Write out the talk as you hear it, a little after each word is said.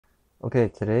Okay,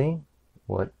 today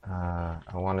what I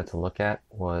wanted to look at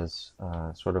was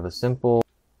sort of a simple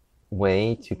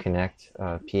way to connect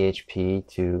PHP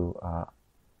to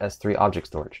S3 object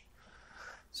storage.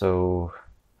 So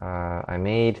I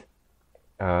made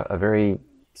a very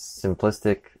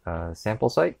simplistic sample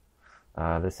site.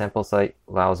 The sample site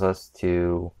allows us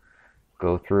to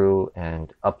go through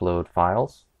and upload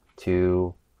files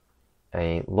to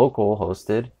a local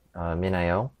hosted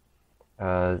MinIO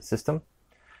system.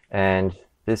 And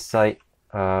this site,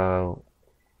 I'll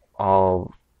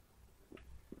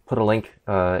put a link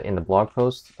in the blog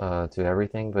post to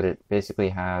everything, but it basically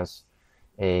has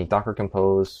a Docker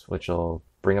Compose, which will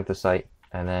bring up the site,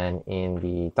 and then in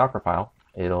the Docker file,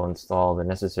 it'll install the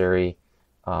necessary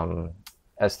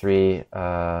S3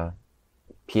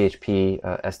 PHP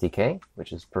SDK,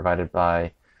 which is provided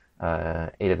by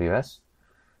AWS,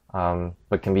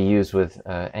 but can be used with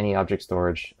any object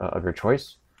storage of your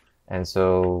choice. And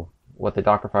so what the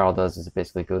Docker file does is it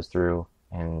basically goes through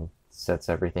and sets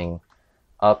everything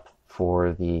up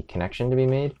for the connection to be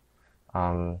made.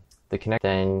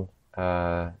 Then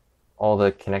all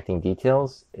the connecting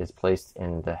details is placed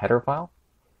in the header file.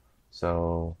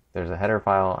 So there's a header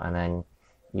file, and then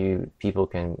people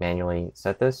can manually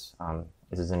set this.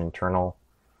 This is an internal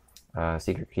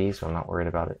secret key, so I'm not worried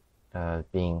about it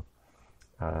being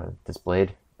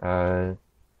displayed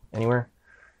anywhere.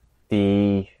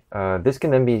 This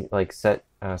can then be set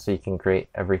so you can create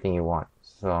everything you want.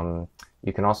 So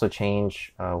you can also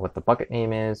change what the bucket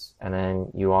name is, and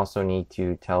then you also need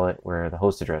to tell it where the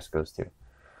host address goes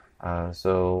to.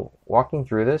 So walking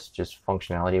through this, just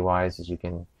functionality-wise, is you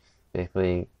can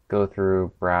basically go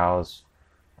through, browse,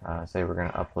 say we're going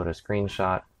to upload a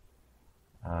screenshot,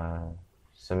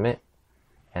 submit,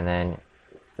 and then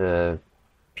the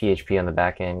PHP on the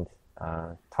back end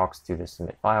talks to the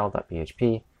submit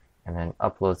file.php, and then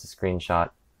uploads the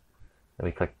screenshot. Then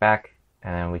we click back,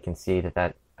 and then we can see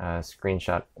that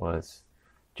screenshot was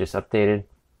just updated.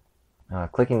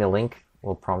 Clicking the link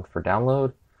will prompt for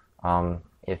download.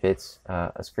 If it's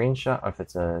a screenshot, or if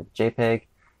it's a JPEG,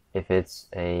 if it's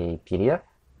a PDF,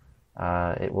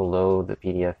 it will load the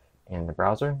PDF in the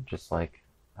browser, just like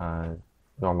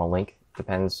normal link.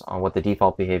 Depends on what the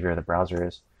default behavior of the browser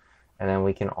is. And then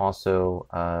we can also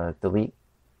delete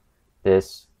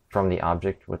this from the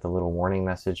object with a little warning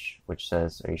message which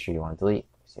says, are you sure you want to delete?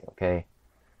 Say OK.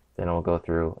 Then it will go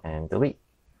through and delete.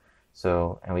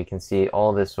 So, and we can see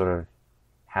all this sort of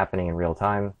happening in real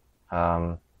time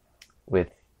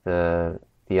with the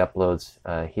uploads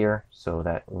here. So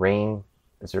that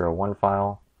rain01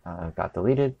 file got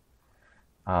deleted,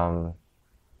 and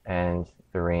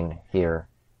the rain here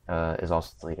is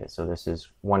also deleted. So this is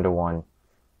one-to-one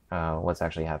what's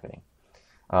actually happening.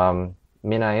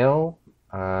 MinIO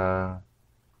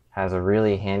has a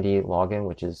really handy login,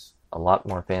 which is a lot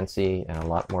more fancy and a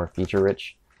lot more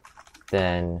feature-rich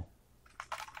than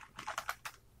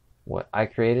what I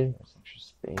created. There's extra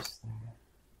space there.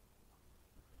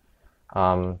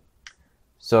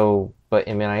 But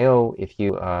in MinIO, if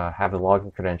you have the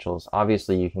login credentials,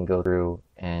 obviously you can go through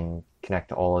and connect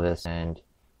to all of this and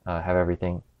have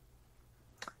everything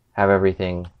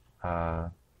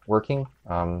working.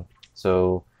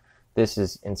 So this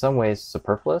is in some ways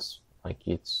superfluous, like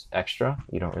it's extra,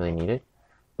 you don't really need it.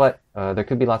 But there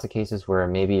could be lots of cases where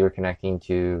maybe you're connecting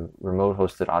to remote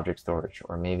hosted object storage,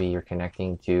 or maybe you're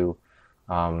connecting to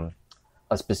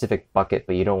a specific bucket,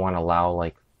 but you don't want to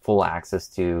allow full access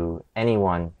to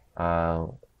anyone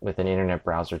with an internet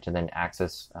browser to then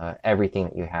access everything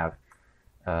that you have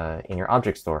in your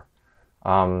object store.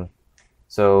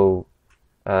 So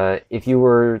if you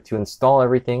were to install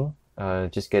everything,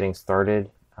 just getting started,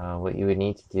 what you would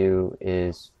need to do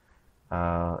is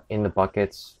in the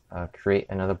buckets, create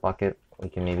another bucket. We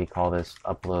can maybe call this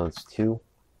uploads2.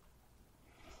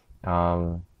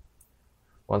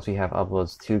 Once we have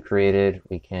uploads2 created,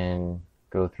 we can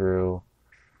go through,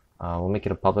 we'll make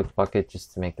it a public bucket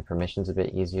just to make the permissions a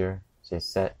bit easier. Say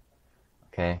set,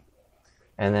 okay.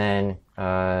 And then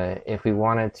if we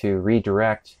wanted to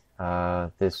redirect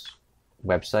this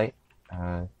website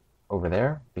over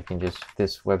there, we can just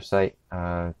this website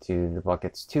to the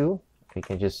buckets2. We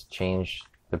can just change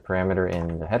the parameter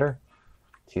in the header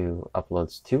to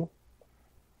uploads2.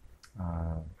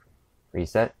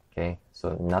 Reset. Okay,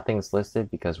 so nothing's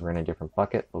listed because we're in a different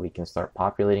bucket, but we can start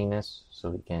populating this. So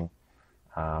we can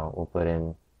we'll put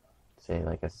in, say,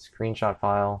 like a screenshot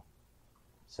file,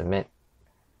 submit.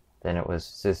 Then it was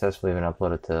successfully been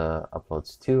uploaded to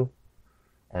uploads2.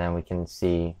 And then we can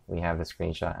see we have the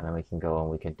screenshot, and then we can go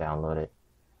and we can download it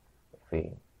if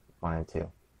we wanted to.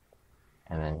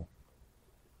 And then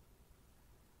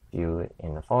view it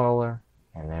in the folder,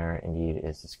 and there in indeed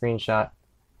is the screenshot.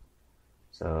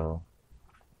 So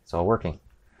it's all working.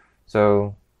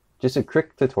 So just a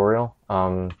quick tutorial.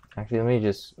 Actually, let me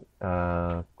just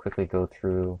quickly go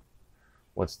through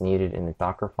what's needed in the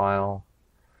Docker file.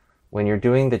 When you're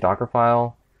doing the Docker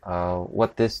file,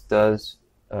 what this does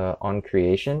on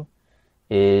creation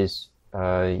is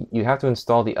you have to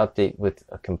install the update with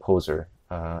a composer.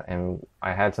 And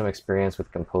I had some experience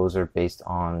with Composer based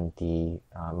on the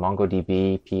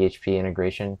MongoDB PHP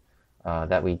integration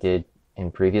that we did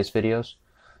in previous videos.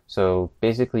 So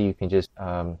basically you can just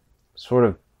sort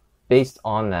of based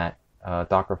on that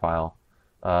Docker file,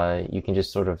 you can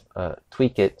just sort of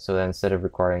tweak it so that instead of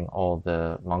requiring all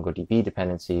the MongoDB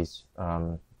dependencies,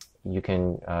 you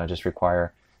can just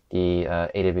require the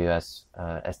AWS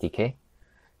SDK.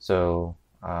 So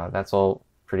that's all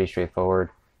pretty straightforward.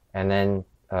 And then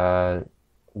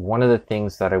one of the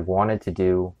things that I wanted to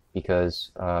do,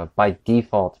 because by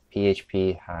default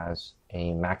PHP has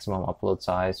a maximum upload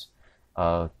size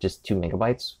of just 2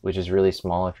 megabytes, which is really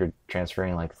small if you're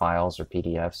transferring like files or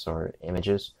PDFs or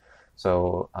images.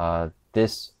 So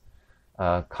this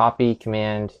copy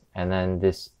command and then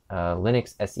this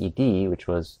Linux SED, which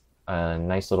was a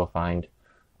nice little find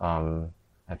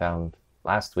I found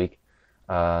last week.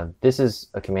 This is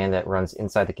a command that runs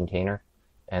inside the container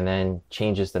and then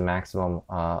changes the maximum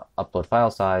upload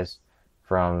file size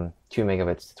from 2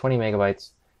 megabytes to 20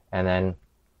 megabytes, and then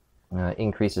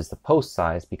increases the post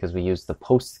size because we use the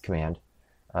post command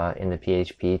in the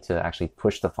PHP to actually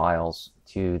push the files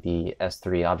to the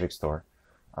S3 object store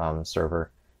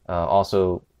server.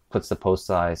 Also puts the post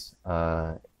size,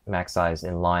 max size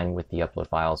in line with the upload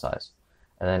file size.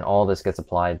 And then all this gets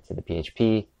applied to the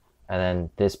PHP, and then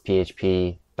this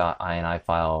php.ini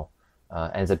file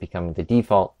ends up becoming the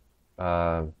default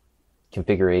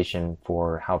configuration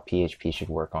for how PHP should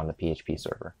work on the PHP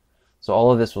server. So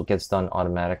all of this gets done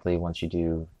automatically once you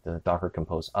do the Docker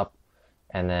Compose up,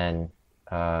 and then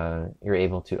you're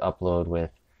able to upload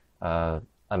with a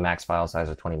max file size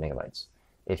of 20 megabytes.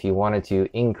 If you wanted to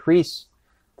increase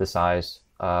the size,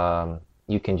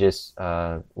 you can just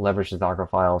leverage the Docker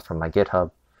file from my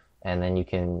GitHub, and then you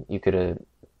could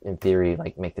in theory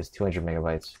like make this 200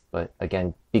 megabytes. But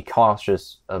again, be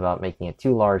cautious about making it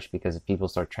too large, because if people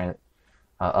start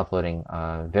uploading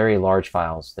very large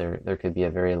files, there could be a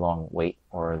very long wait,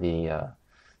 or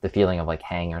the feeling of like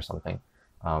hang or something.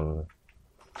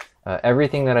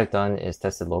 Everything that I've done is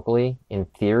tested locally. In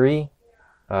theory,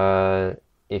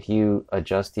 if you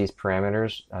adjust these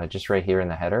parameters just right here in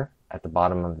the header at the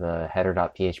bottom of the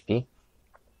header.php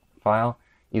file,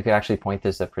 you could actually point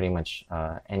this at pretty much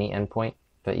any endpoint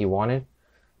that you wanted.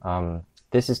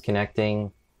 This is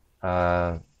connecting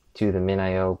to the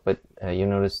MinIO, but you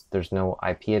notice there's no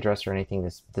IP address or anything.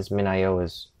 This MinIO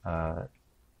is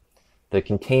the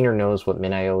container knows what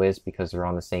MinIO is because they're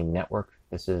on the same network.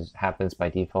 This happens by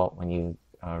default when you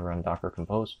run Docker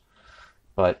Compose.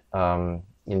 But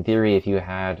in theory, if you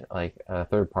had like a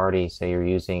third party, say you're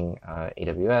using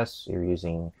AWS, you're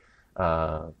using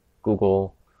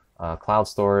Google Cloud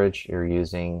Storage, you're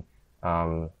using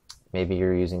maybe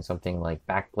you're using something like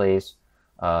Backblaze,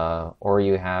 or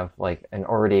you have like an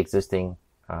already existing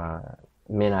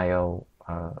MinIO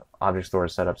object store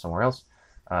set up somewhere else,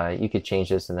 you could change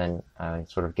this and then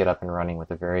sort of get up and running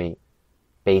with a very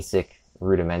basic,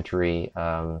 rudimentary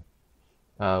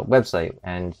website.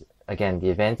 And again, the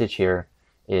advantage here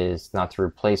is not to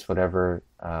replace whatever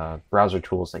browser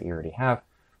tools that you already have,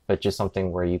 but just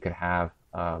something where you could have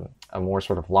a more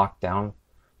sort of locked down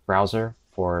browser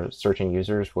for certain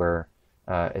users, where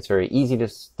it's very easy to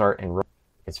start and run.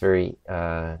 It's very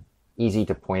easy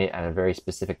to point it at a very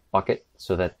specific bucket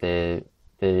so that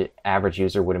the average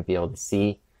user wouldn't be able to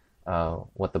see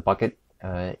what the bucket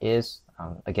is.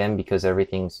 Again, because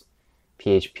everything's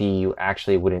PHP, you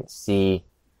actually wouldn't see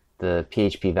the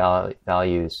PHP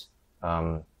values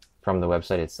from the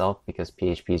website itself, because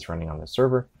PHP is running on the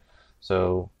server.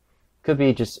 So could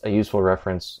be just a useful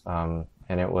reference,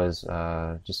 and it was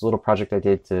just a little project I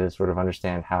did to sort of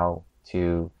understand how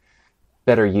to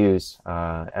better use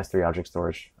S3 object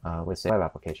storage with say web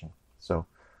application. So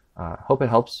hope it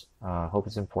helps, hope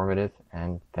it's informative,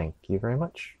 and thank you very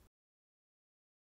much.